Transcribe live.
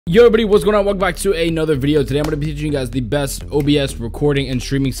Yo everybody, what's going on? Welcome back to another video. Today I'm going to be teaching you guys the best OBS recording and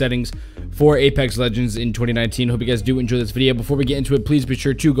streaming settings for Apex Legends in 2019. Hope you guys do enjoy this video. Before we get into it, please be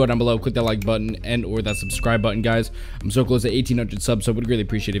sure to go down below, click that like button and or that subscribe button, guys. I'm so close to 1800 subs, so I would really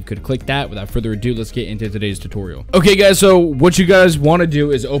appreciate it if you could click that. Without further ado, let's get into today's tutorial. Okay guys, so what you guys want to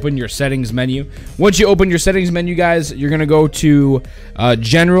do is open your settings menu. Once you open your settings menu, guys, you're going to go to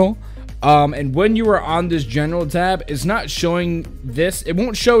general. And when you are on this general tab, it's not showing this. It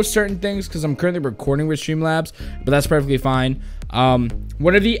won't show certain things because I'm currently recording with Streamlabs, but that's perfectly fine.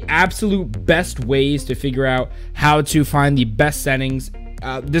 One of the absolute best ways to figure out how to find the best settings,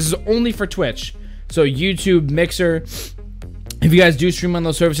 this is only for Twitch, so YouTube, Mixer. If you guys do stream on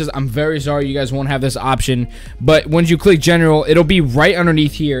those services, I'm very sorry you guys won't have this option. But once you click general, it'll be right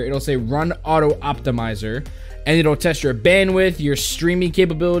underneath here. It'll say run auto optimizer. And it'll test your bandwidth, your streaming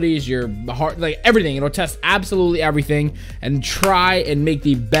capabilities, your heart, like everything. It'll test absolutely everything and try and make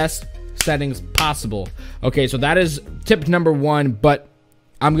the best settings possible. Okay, so that is tip number one, but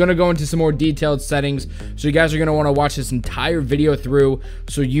I'm going to go into some more detailed settings. So you guys are going to want to watch this entire video through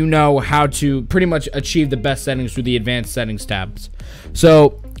so you know how to pretty much achieve the best settings through the advanced settings tabs.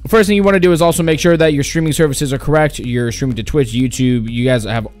 So first thing you want to do is also make sure that your streaming services are correct. You're streaming to Twitch, YouTube. You guys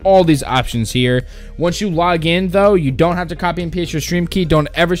have all these options here. Once you log in, though, you don't have to copy and paste your stream key. Don't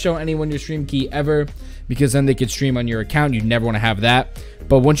ever show anyone your stream key ever, because then they could stream on your account. You never want to have that.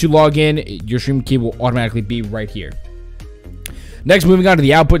 But once you log in, your stream key will automatically be right here. Next, moving on to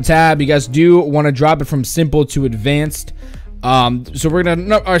the output tab, you guys do want to drop it from simple to advanced. So we're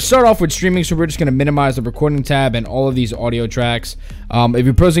gonna start off with streaming, so we're just gonna minimize the recording tab and all of these audio tracks. If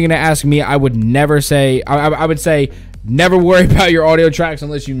you're personally gonna ask me, I would never say, I would say never worry about your audio tracks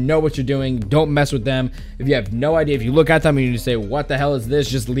unless you know what you're doing. Don't mess with them. If you have no idea, if you look at them and you just say, what the hell is this,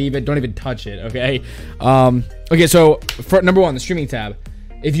 just leave it. Don't even touch it. Okay. Okay, so for number one, the streaming tab.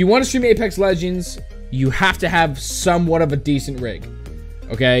 If you want to stream Apex Legends, you have to have somewhat of a decent rig.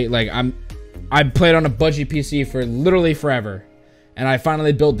 Okay, like I played on a budget PC for literally forever, and I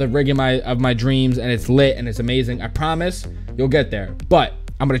finally built the rig of my dreams, and it's lit and it's amazing. I promise you'll get there, but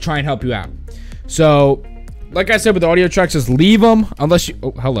I'm gonna try and help you out. So like I said with the audio tracks, just leave them unless you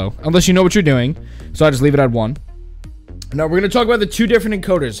unless you know what you're doing. So I just leave it at 1. Now we're gonna talk about the 2 different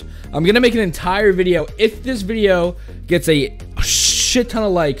encoders. I'm gonna make an entire video. If this video gets a shit ton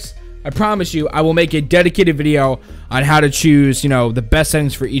of likes, I promise you I will make a dedicated video on how to choose, you know, the best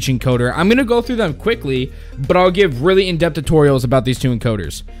settings for each encoder. I'm gonna go through them quickly, but I'll give really in-depth tutorials about these 2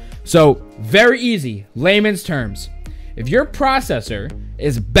 encoders. So very easy, layman's terms. If your processor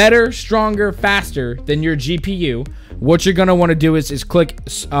is better, stronger, faster than your GPU, what you're gonna want to do is click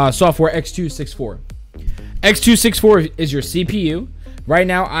software X264. X264 is your CPU. Right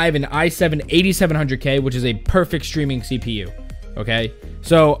now I have an i7 8700K, which is a perfect streaming CPU. Okay,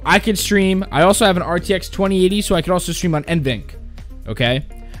 so I could stream. I also have an RTX 2080, so I could also stream on NVENC. Okay,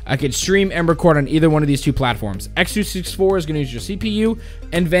 I could stream and record on either one of these 2 platforms. X264 is going to use your CPU.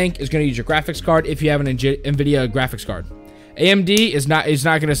 NVENC is going to use your graphics card if you have an NVIDIA graphics card. AMD is not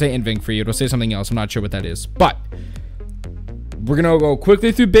going to say NVENC for you. It'll say something else. I'm not sure what that is, but we're going to go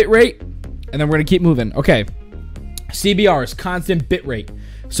quickly through bitrate, and then we're going to keep moving. Okay, CBR is constant bitrate.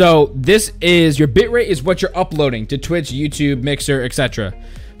 So this is your bitrate, is what you're uploading to Twitch, YouTube, Mixer, etc.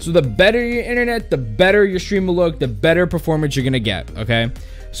 So the better your internet, the better your stream will look, the better performance you're gonna get. Okay,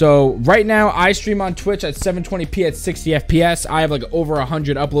 so right now I stream on Twitch at 720p at 60 FPS. I have like over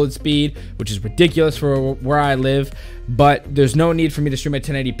 100 upload speed, which is ridiculous for where I live, but there's no need for me to stream at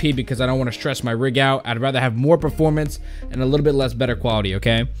 1080p because I don't want to stress my rig out. I'd rather have more performance and a little bit less better quality.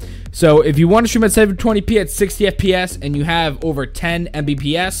 Okay, so if you want to stream at 720p at 60 FPS and you have over 10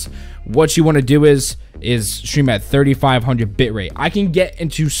 Mbps, what you want to do is stream at 3500 bitrate. I can get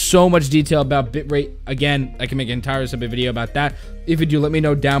into so much detail about bitrate. Again, I can make an entire separate video about that. If you do, let me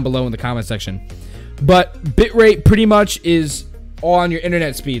know down below in the comment section. But bitrate pretty much is all on your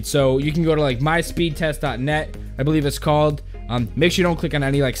internet speed. So you can go to like myspeedtest.net, I believe it's called. Make sure you don't click on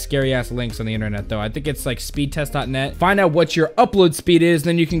any like scary ass links on the internet though. I think it's like speedtest.net. Find out what your upload speed is,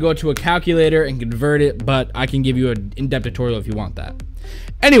 then you can go to a calculator and convert it, but I can give you an in-depth tutorial if you want that.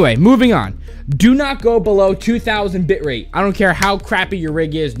 Anyway, moving on. Do not go below 2000 bitrate. I don't care how crappy your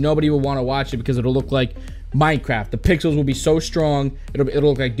rig is, nobody will want to watch it because it'll look like Minecraft. The pixels will be so strong, it'll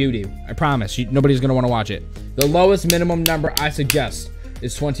look like doo-doo. I promise, nobody's going to want to watch it. The lowest minimum number I suggest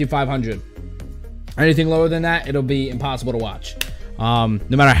is 2500. Anything lower than that, it'll be impossible to watch. No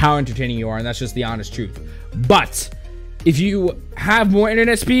matter how entertaining you are, and that's just the honest truth. But if you have more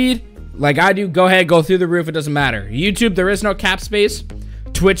internet speed, like I do, go ahead, go through the roof. It doesn't matter. YouTube, there is no cap space.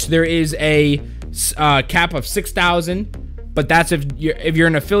 Twitch, there is a cap of 6,000. But that's if you're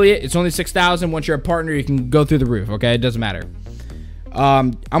an affiliate, it's only 6,000. Once you're a partner, you can go through the roof. Okay, it doesn't matter.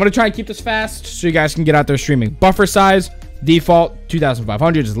 I'm gonna try and keep this fast so you guys can get out there streaming. Buffer size default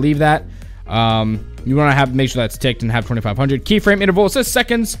 2,500. Just leave that. You want to have make sure that's ticked and have 2,500. Keyframe interval, it says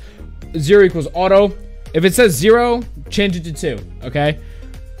seconds. 0 equals auto. If it says 0, change it to 2. Okay.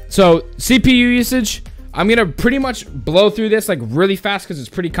 So CPU usage, I'm gonna pretty much blow through this like really fast because it's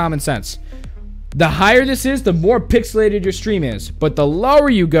pretty common sense. The higher this is, the more pixelated your stream is. But the lower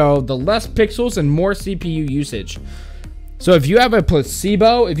you go, the less pixels and more CPU usage. So if you have a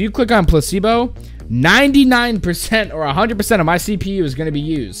placebo, if you click on placebo, 99% or 100% of my CPU is going to be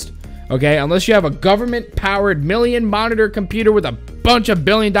used. Okay, unless you have a government-powered million monitor computer with a bunch of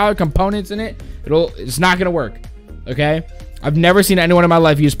billion-dollar components in it, it's not going to work. Okay, I've never seen anyone in my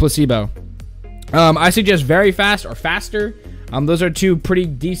life use placebo. I suggest very fast or faster. Those are two pretty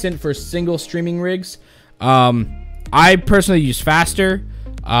decent for single streaming rigs. I personally use faster.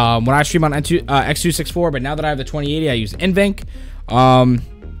 When I stream on X264, but now that I have the 2080, I use NVENC.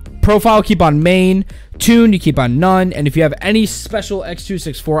 Profile, keep on main. Tune, you keep on none. And if you have any special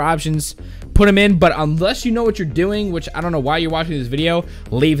X264 options, put them in. But unless you know what you're doing, which I don't know why you're watching this video,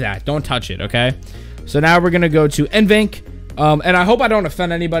 leave that. Don't touch it, okay? So now we're going to go to NVENC. And I hope I don't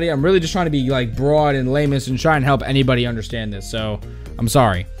offend anybody. I'm really just trying to be like broad and layman's and try and help anybody understand this. So I'm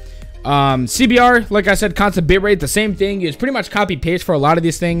sorry. CBR, like I said, constant bitrate, the same thing. It's pretty much copy paste for a lot of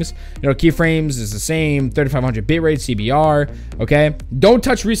these things. You know, keyframes is the same, 3500 bitrate, CBR. Okay, don't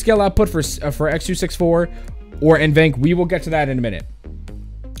touch rescale output for X264 or NVENC. We will get to that in a minute.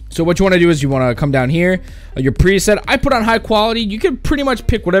 So what you want to do is you want to come down here, your preset. I put on high quality. You can pretty much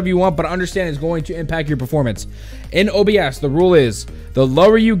pick whatever you want, but understand it's going to impact your performance. In OBS, the rule is the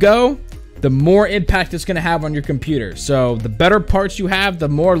lower you go, the more impact it's going to have on your computer. So the better parts you have, the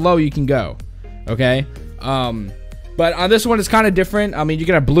more low you can go. Okay. But on this one, it's kind of different. I mean, you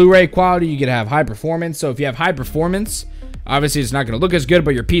can have Blu-ray quality, you can have high performance. So if you have high performance, obviously it's not going to look as good,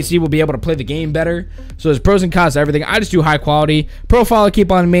 but your PC will be able to play the game better. So there's pros and cons to everything. I just do high quality. Profile I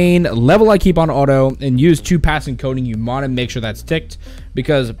keep on main, level I keep on auto, and use 2-pass encoding. You want to make sure that's ticked,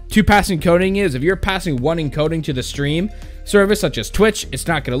 because 2-pass encoding is, if you're passing 1 encoding to the stream service such as Twitch, it's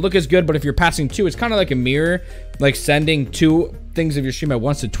not going to look as good. But if you're passing 2, it's kind of like a mirror, like sending 2 things of your stream at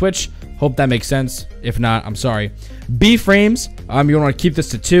once to Twitch. Hope that makes sense. If not, I'm sorry. B frames, you want to keep this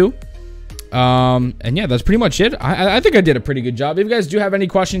to 2. And yeah, that's pretty much it. I think I did a pretty good job. If you guys do have any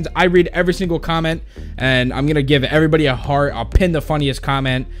questions, I read every single comment, and I'm gonna give everybody a heart. I'll pin the funniest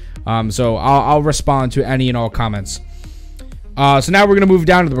comment, so I'll respond to any and all comments. So now we're gonna move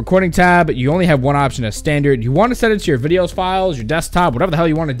down to the recording tab. You only have one option as standard. You want to set it to your videos files, your desktop, whatever the hell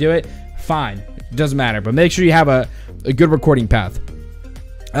you want to do it, fine, it doesn't matter, but make sure you have a good recording path.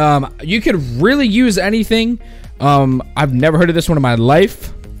 You could really use anything. I've never heard of this one in my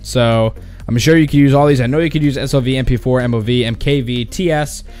life, so I'm sure you could use all these. I know you could use SLV, MP4, MOV, MKV,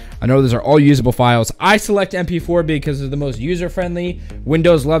 TS. I know those are all usable files. I select MP4 because it's the most user-friendly.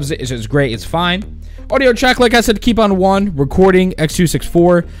 Windows loves it. It's great. It's fine. Audio track, like I said, keep on 1. Recording,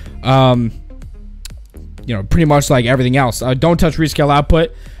 X264. You know, pretty much like everything else. Don't touch rescale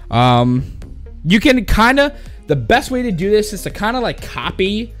output. You can kind of, the best way to do this is to kind of like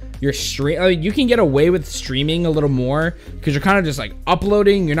copy your stream. I mean, you can get away with streaming a little more because you're kind of just like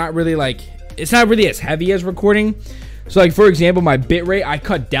uploading. You're not really like, it's not really as heavy as recording. So like, for example, my bitrate, I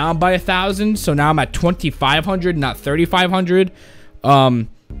cut down by 1,000. So now I'm at 2,500, not 3,500. But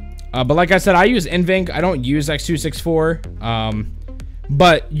like I said, I use NVENC. I don't use X264.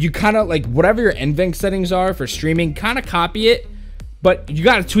 But you kind of like, whatever your NVENC settings are for streaming, kind of copy it, but you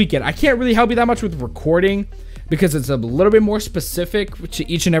got to tweak it. I can't really help you that much with recording because it's a little bit more specific to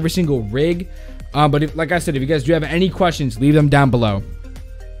each and every single rig. But if, like I said, if you guys do have any questions, leave them down below.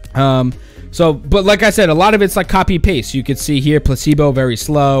 But like I said, a lot of it's like copy paste. You could see here, placebo, very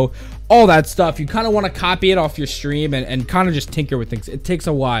slow, all that stuff. You kind of want to copy it off your stream and kind of just tinker with things. It takes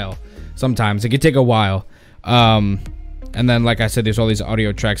a while. Sometimes it could take a while. And then, like I said, there's all these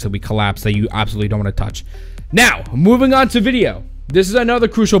audio tracks that we collapse that you absolutely don't want to touch. Now, moving on to video. This is another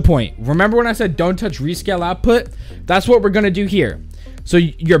crucial point. Remember when I said don't touch rescale output? That's what we're going to do here. So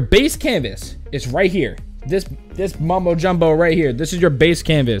your base canvas is right here. This mumbo jumbo right here. This is your base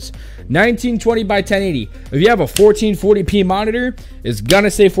canvas. 1920 by 1080. If you have a 1440p monitor, it's going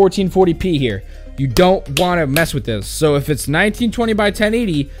to say 1440p here. You don't want to mess with this. So if it's 1920 by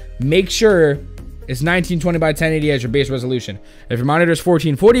 1080, make sure it's 1920 by 1080 as your base resolution. If your monitor is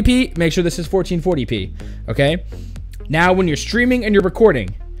 1440p, make sure this is 1440p. Okay? Now, when you're streaming and you're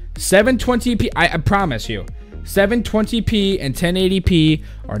recording, 720p, I promise you, 720p and 1080p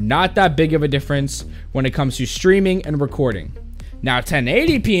are not that big of a difference when it comes to streaming and recording. Now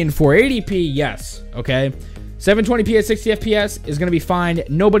 1080p and 480p, yes, okay. 720p at 60 FPS is gonna be fine.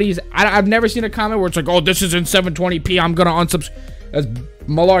 I've never seen a comment where it's like, oh, this isn't 720p, I'm gonna unsubscribe. That's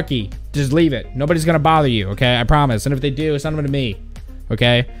malarkey. Just leave it. Nobody's gonna bother you, okay? I promise. And if they do, it's not up to me,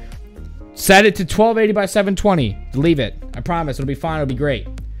 okay? Set it to 1280 by 720. Leave it. I promise. It'll be fine. It'll be great,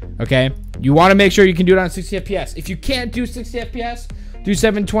 okay? You want to make sure you can do it on 60 FPS. If you can't do 60 FPS, do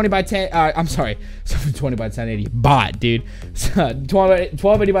 720 by 10. I'm sorry, 720 by 1080. Bot, dude.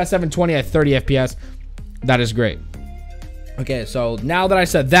 1280 by 720 at 30 FPS. That is great. Okay, so now that I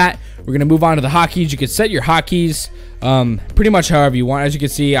said that, we're gonna move on to the hotkeys. You can set your hotkeys pretty much however you want. As you can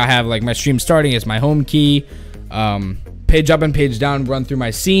see, I have like my stream starting as my home key. Page up and page down, run through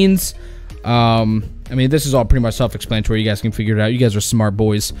my scenes. I mean, this is all pretty much self-explanatory. You guys can figure it out. You guys are smart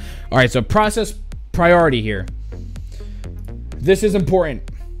boys. All right, so process priority here. This is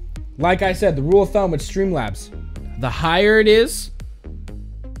important. Like I said, the rule of thumb with Streamlabs, the higher it is,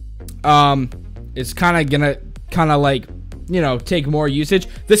 it's kind of like, you know, take more usage.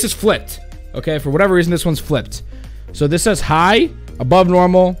 This is flipped, okay? For whatever reason, this one's flipped. So this says high, above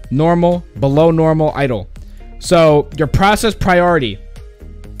normal, normal, below normal, idle. So your process priority,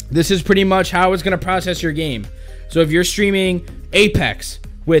 this is pretty much how it's going to process your game. So if you're streaming Apex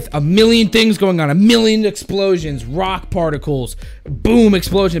with a million things going on, a million explosions, rock particles, boom,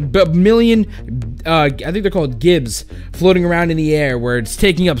 explosion, a million, I think they're called gibs, floating around in the air, where it's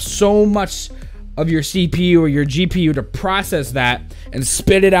taking up so much of your CPU or your GPU to process that and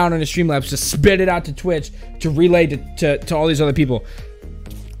spit it out on the Streamlabs, to spit it out to Twitch, to relay to all these other people.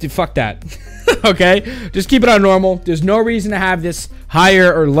 Dude, fuck that. Okay, just keep it on normal. There's no reason to have this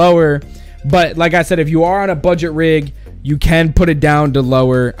higher or lower, but like I said, if you are on a budget rig, you can put it down to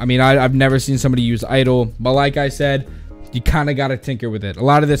lower. I mean, I've never seen somebody use idle, but like I said, you kind of got to tinker with it. A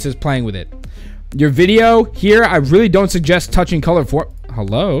lot of this is playing with it. Your video here, I really don't suggest touching color I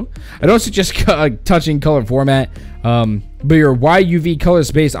don't suggest touching color format, but your YUV color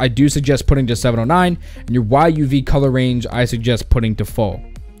space, I do suggest putting to 709, and your YUV color range, I suggest putting to full.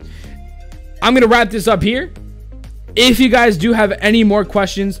 I'm going to wrap this up here. If you guys do have any more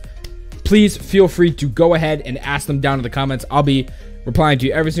questions, please feel free to go ahead and ask them down in the comments. I'll be replying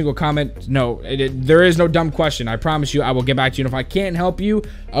to every single comment. No, there is no dumb question. I promise you, I will get back to you. And if I can't help you,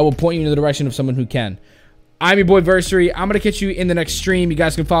 I will point you in the direction of someone who can. I'm your boy Versary. I'm going to catch you in the next stream. You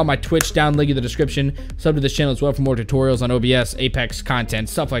guys can follow my Twitch down, link in the description. Sub to this channel as well for more tutorials on OBS, Apex content,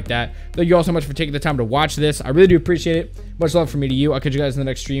 stuff like that. Thank you all so much for taking the time to watch this. I really do appreciate it. Much love from me to you. I'll catch you guys in the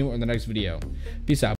next stream or in the next video. Peace out.